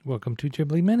Welcome to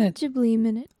Ghibli Minute. Ghibli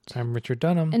Minute. I'm Richard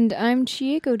Dunham. And I'm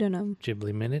Chieko Dunham.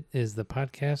 Ghibli Minute is the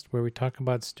podcast where we talk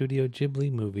about Studio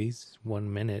Ghibli movies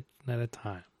 1 minute at a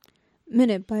time.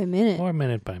 Minute by minute. Or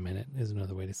minute by minute is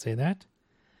another way to say that.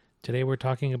 Today we're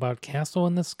talking about Castle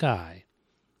in the Sky,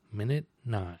 Minute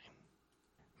 9.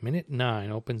 Minute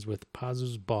 9 opens with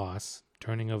Pazu's boss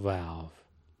turning a valve.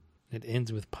 It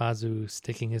ends with Pazu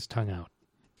sticking his tongue out.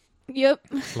 Yep.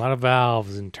 A lot of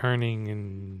valves and turning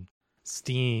and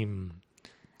steam.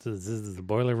 So this is the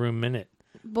Boiler Room Minute.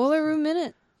 Boiler Room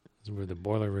Minute. This is where the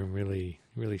Boiler Room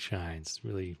really shines.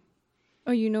 Really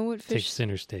Oh, you know what fish... takes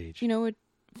center stage. You know what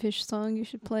fish song you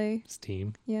should play?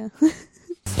 Steam. Yeah.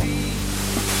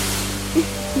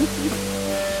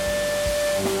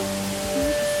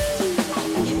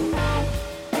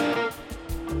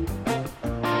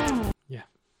 Yeah.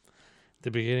 At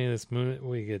the beginning of this minute,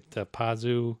 we get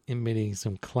Pazu emitting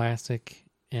some classic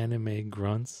anime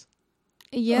grunts.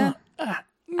 Yeah.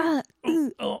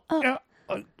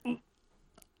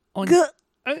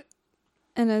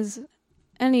 And as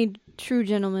any true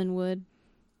gentleman would,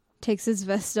 takes his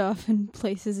vest off and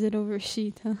places it over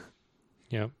Sheeta.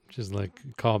 Yep, just like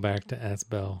call back to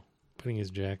Asbel, putting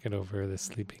his jacket over the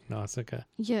sleeping Nausicaa.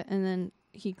 Yeah, and then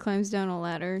he climbs down a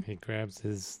ladder. He grabs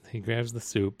the soup. He grabs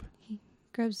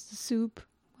the soup.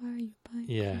 Why are you buying?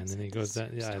 Yeah, and then he goes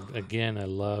down. Yeah, again, I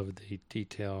love the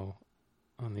detail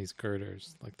on these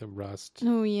girders, like the rust.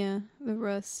 Oh yeah, the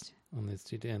rust. On this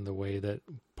detail, and the way that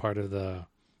part of the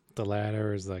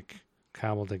ladder is like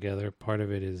cobbled together. Part of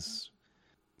it is,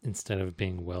 instead of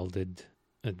being welded,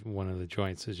 one of the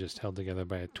joints is just held together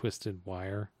by a twisted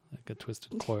wire, like a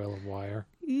twisted coil of wire.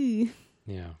 Ew.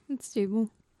 Yeah. It's stable.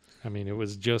 I mean, it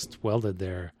was just welded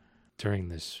there during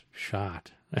this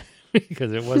shot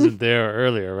because it wasn't there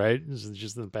earlier, right? This is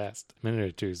just in the past minute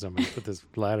or two, somebody put this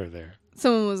ladder there.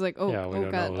 Someone was like, Yeah, we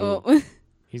don't God. know Oh.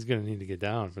 He's going to need to get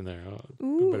down from there. We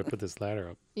Ooh. better put this ladder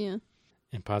up. Yeah.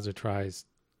 And Pazu tries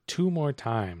two more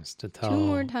times to tell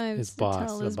his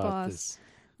boss about this.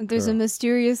 There's a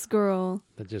mysterious girl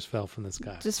that just fell from the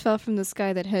sky. Just fell from the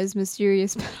sky that has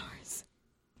mysterious powers.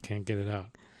 Can't get it out.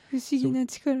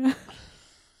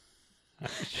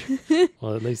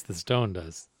 Well, at least the stone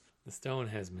does. The stone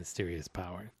has mysterious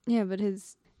power. Yeah, but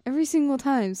every single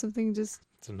time something just...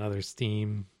 It's another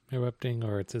steam erupting,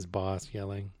 or it's his boss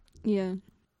yelling. Yeah.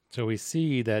 So we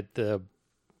see that the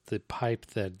pipe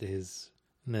that and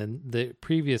then the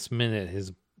previous minute,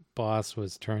 his boss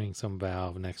was turning some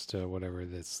valve next to whatever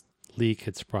this leak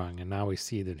had sprung, and now we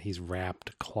see that he's wrapped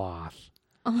a cloth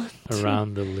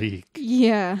around the leak.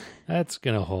 Yeah. That's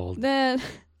gonna hold.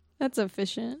 That's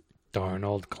efficient. Darn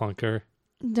old clunker.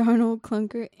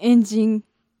 Engine.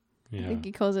 Yeah. I think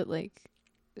he calls it like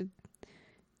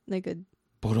a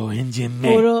Boro engine me.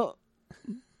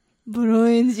 Boro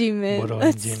engine me. Boro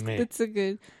engine me. That's a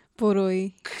good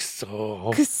boroi.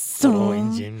 Kuso. Kuso. Boro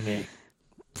engine me.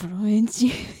 Boro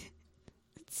engine.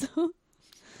 So.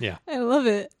 Yeah. I love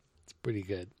it. It's pretty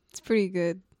good. It's pretty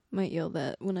good. Might yell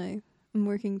that when I'm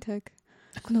working tech.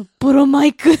 Boro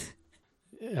mic.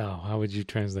 Oh, how would you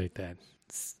translate that?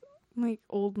 Like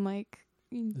old mic.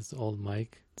 This old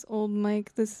mic. This old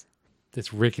mic. This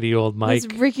rickety old mic.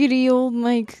 This rickety old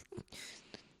mic.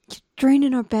 Keep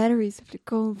draining our batteries. Have to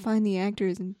go and find the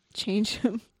actors and change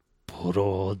them.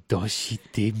 Boro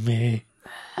doshite me.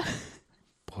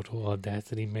 Boro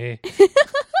audacity me.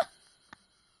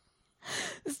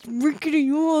 This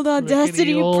rickety old Audacity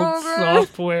rickety old program.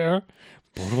 software.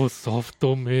 Boro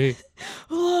softo me.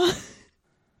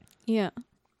 Yeah.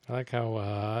 I like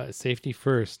how safety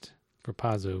first for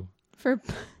Pazu.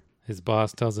 His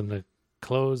boss tells him to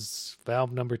close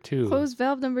valve number 2. Close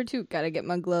valve number 2. Gotta get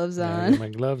my gloves Gotta on. get my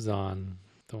gloves on.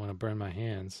 Don't want to burn my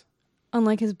hands.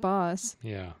 Unlike his boss.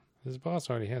 Yeah. His boss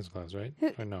already has gloves, right?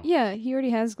 Or no? Yeah, he already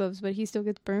has gloves, but he still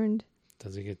gets burned.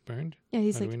 Does he get burned? Yeah,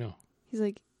 How do we know? He's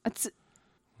like,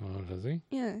 Oh, does he?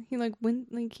 yeah,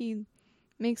 he he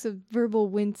makes a verbal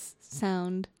wince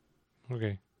sound.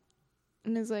 Okay.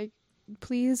 And is like,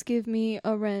 please give me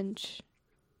a wrench,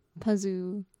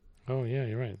 Pazu. Oh, yeah,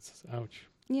 you're right. It says, ouch.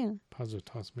 Yeah. Pazu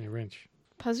tossed me a wrench.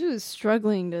 Pazu is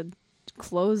struggling to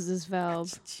close this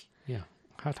valve. Yeah.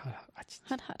 Hot.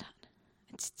 Hot.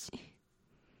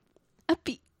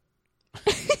 Uppy.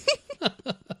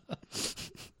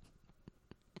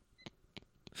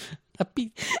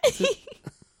 Uppy.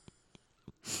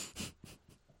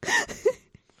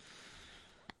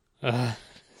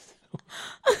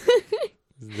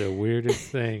 This is the weirdest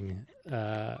thing.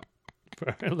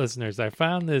 For our listeners, I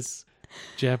found this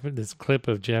clip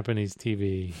of Japanese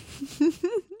TV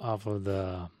off of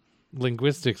the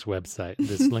linguistics website,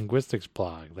 this linguistics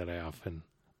blog that I often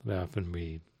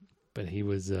read. but he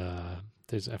was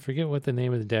I forget what the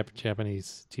name of the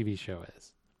Japanese TV show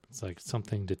is. It's like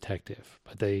something detective,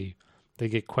 but they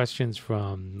get questions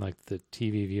from like the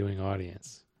TV viewing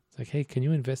audience. It's like, hey, can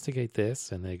you investigate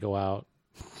this? And they go out,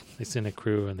 they send a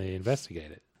crew and they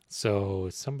investigate it. So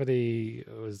somebody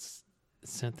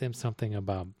sent them something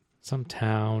about some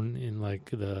town in like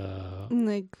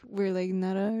like where like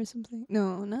Nara or something.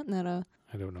 No, not Nara.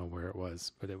 I don't know where it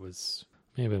was, but it was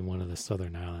maybe in one of the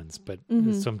southern islands, but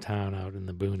Mm-hmm. some town out in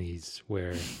the boonies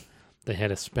where they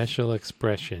had a special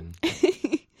expression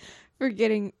For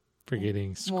getting for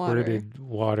getting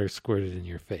water squirted in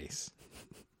your face.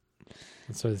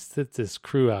 And so this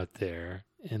crew out there,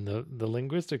 and the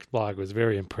linguistics blog was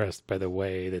very impressed by the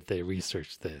way that they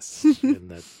researched this and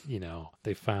that,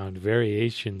 they found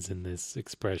variations in this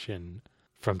expression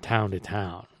from town to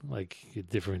town, like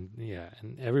different,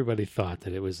 and everybody thought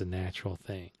that it was a natural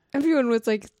thing. everyone was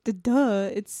like,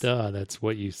 it's That's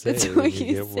what you say. That's when what you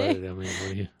you get say. wet. I mean, what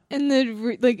do you... and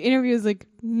the interview was like,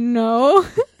 no.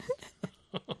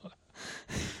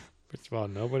 First of all,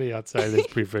 nobody outside this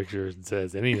prefecture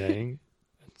says anything.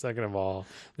 Second of all,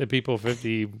 the people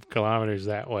 50 kilometers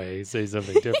that way say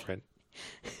something different.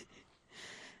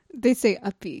 They say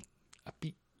api.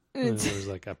 Api. And And it's there was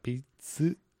like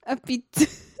apitsu. api.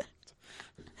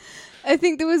 I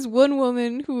think there was one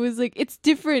woman who was like, it's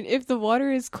different. If the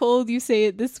water is cold, you say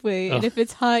it this way. And Oh. if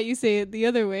it's hot, you say it the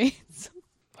other way.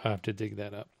 I'll have to dig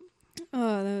that up.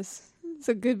 Oh, it's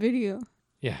a good video.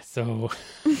 Yeah, so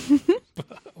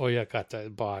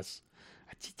Oyakata boss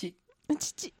Achichi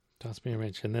tossed me a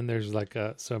wrench, and then there's like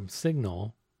some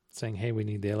signal saying, "Hey, we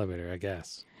need the elevator," I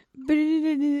guess.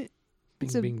 Bing,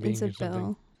 It's bing, bing, it's a or something.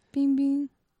 bell. Bing, bing.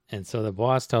 And so the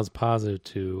boss tells Pazu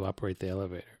to operate the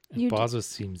elevator, and Pazu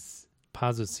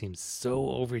seems so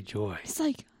overjoyed. It's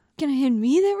like, can I hand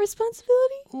me that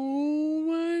responsibility? Oh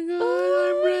my god,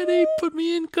 I'm ready. Put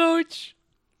me in, coach.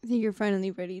 I think you're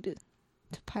finally ready to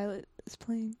pilot this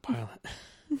plane. Pilot.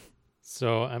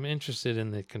 So I'm interested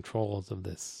in the controls of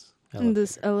this In elevator.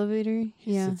 this elevator?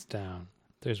 He Yeah. sits down.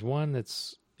 There's one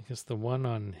that's, I guess the one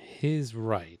on his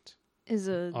right, Is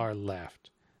a... our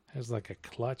left, has like a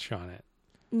clutch on it.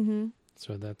 Mm-hmm.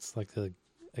 So that's like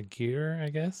a gear, I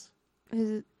guess. Is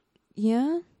it...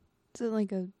 Yeah? Is it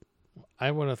like a... I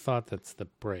would have thought that's the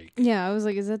brake. Yeah, I was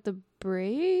like, is that the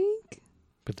brake?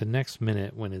 But the next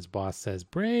minute when his boss says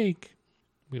brake,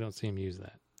 we don't see him use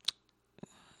that.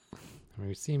 I mean,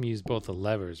 we see him use both the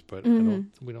levers, but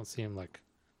we don't see him like,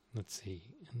 let's see.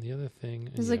 And the other thing,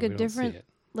 There's like a different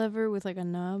lever with like a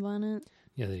knob on it.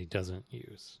 Yeah, that he doesn't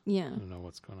use. Yeah. I don't know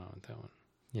what's going on with that one.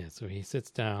 Yeah, so he sits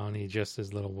down, he adjusts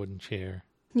his little wooden chair.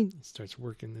 He- He starts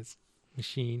working this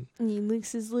machine, And he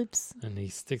licks his lips. and he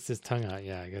sticks his tongue out.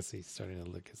 Yeah, I guess he's starting to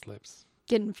lick his lips.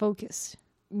 Getting focused.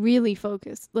 Really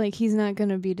focused. Like he's not going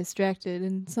to be distracted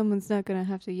and someone's not going to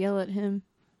have to yell at him.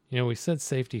 We said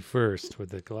safety first with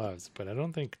the gloves, but I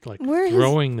don't think like Where is-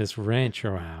 throwing this wrench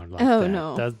around like Oh, that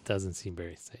no. doesn't seem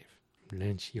very safe.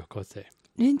 Wrench yokose.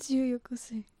 Renchi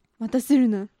yokose. Watasuru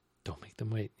na. Don't make them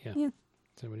wait. Yeah. Yeah.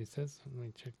 Is that what he says? Let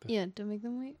me check that. Yeah, don't make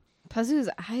them wait. Pazu's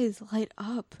eyes light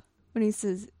up when he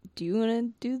says, do you want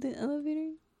to do the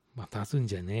elevator? Matasun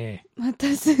jane.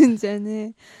 Watasun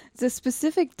jane. It's a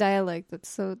specific dialect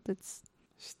that's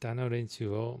Shita no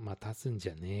renchu o matasun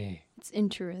jane. it's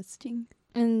interesting.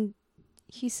 And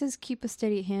he says keep a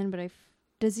steady hand, but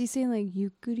does he say like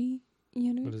yukuri?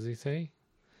 What does he say?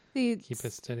 Keep a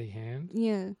steady hand.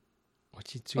 Yeah.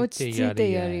 Ochitsuite Ochitsuite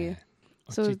yari.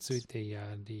 So it's- Ochitsuite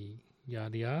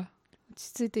yari.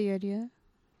 Ochitsuite yari.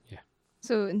 Yeah.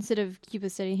 So instead of keep a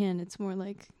steady hand, it's more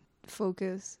like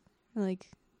focus, like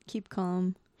keep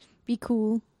calm, be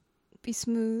cool, be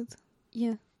smooth.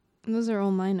 Yeah. And those are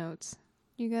all my notes.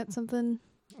 You got something?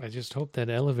 I just hope that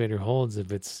elevator holds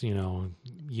if it's,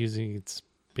 using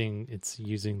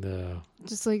the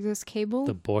Just like this cable?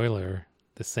 boiler,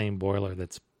 the same boiler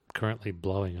that's currently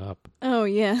blowing up. Oh,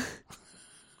 yeah.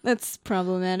 That's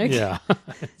problematic. Yeah.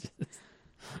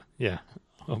 Yeah.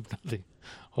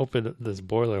 Hope this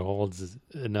boiler holds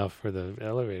enough for the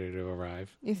elevator to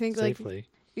arrive You think safely.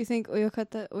 you think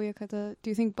Oyakata, do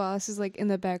you think boss is like in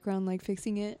the background like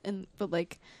fixing it but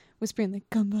like whispering like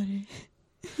Gambare.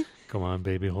 Come on,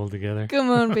 baby, hold together. Come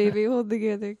on, baby, hold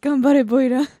together. Gambare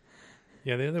boira.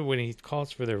 Yeah, the other when he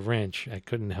calls for the wrench, I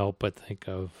couldn't help but think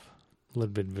of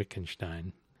Ludwig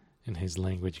Wittgenstein and his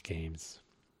language games.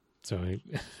 So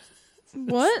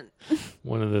What?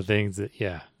 one of the things that,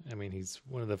 he's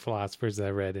one of the philosophers that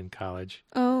I read in college.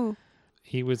 Oh.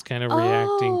 He was kind of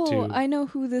reacting to... I know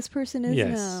who this person is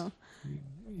now.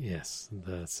 Yes,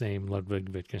 the same Ludwig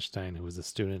Wittgenstein who was a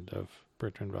student of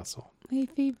Bertrand Russell. My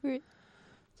favorite.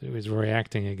 It was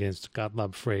reacting against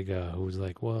Gottlob Frege, who was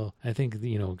like, well, I think,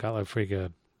 Gottlob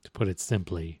Frege, to put it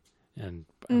simply, and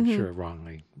I'm sure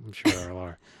wrongly, I'm sure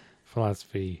our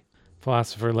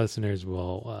philosopher listeners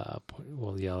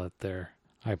will yell at their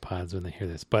iPods when they hear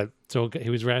this. But so he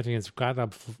was reacting against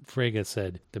Gottlob Frege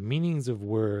said, the meanings of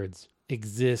words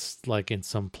exist like in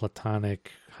some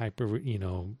Platonic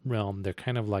realm. They're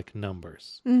kind of like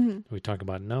numbers. We talk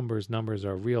about numbers. Numbers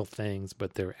are real things,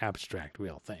 but they're abstract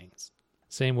real things.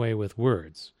 Same way with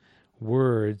words.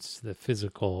 Words, the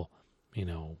physical,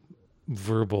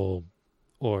 verbal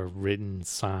or written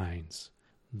signs,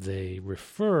 they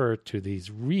refer to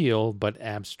these real but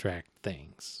abstract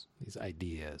things, these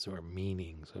ideas or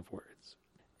meanings of words.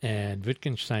 And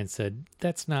Wittgenstein said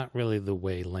that's not really the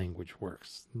way language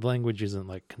works. Language isn't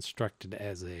like constructed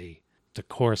to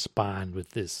correspond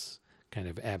with this kind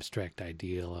of abstract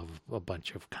ideal of a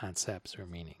bunch of concepts or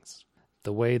meanings.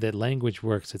 The way that language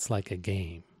works, it's like a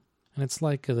game. And it's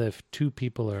like if two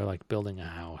people are like building a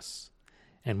house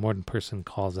and one person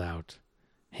calls out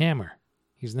hammer.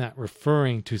 He's not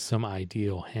referring to some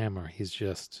ideal hammer. He's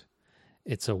just,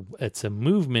 it's a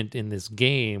movement in this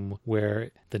game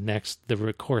where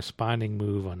the corresponding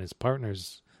move on his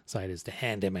partner's side is to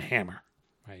hand him a hammer,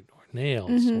 right? Or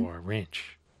nails or a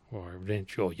wrench or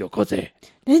wrench or yokose.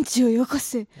 Wrench or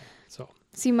yokose. So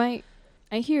see,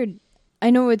 I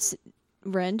know it's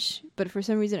wrench, but for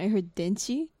some reason I heard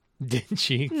denchi.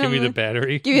 Denchi? Give me the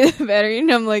battery. Give me the battery.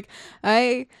 And I'm like,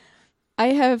 I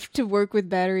have to work with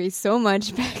batteries so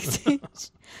much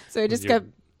backstage. So I just got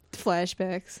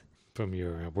flashbacks. From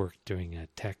your work doing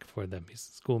tech for the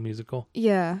school musical?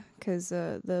 Yeah, because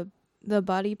the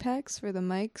body packs for the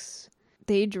mics,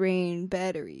 they drain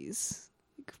batteries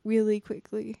really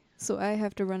quickly. So I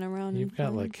have to run around. You've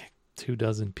got like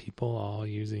 24 people all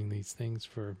using these things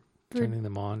for turning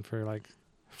them on for like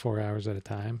 4 hours at a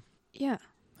time. Yeah.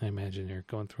 I imagine you're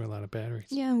going through a lot of batteries.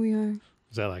 Yeah, we are.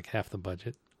 Is that like half the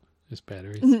budget? Just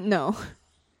batteries? No.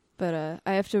 But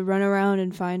I have to run around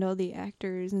and find all the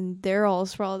actors, and they're all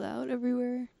sprawled out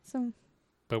everywhere. So.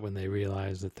 But when they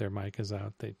realize that their mic is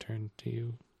out, they turn to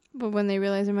you. But when they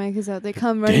realize their mic is out, they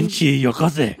come running. Denchi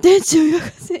yokose! Denchi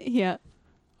yokose! Yeah.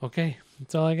 Okay,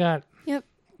 that's all I got. Yep.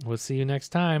 We'll see you next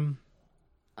time.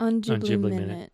 On Ghibli Minute.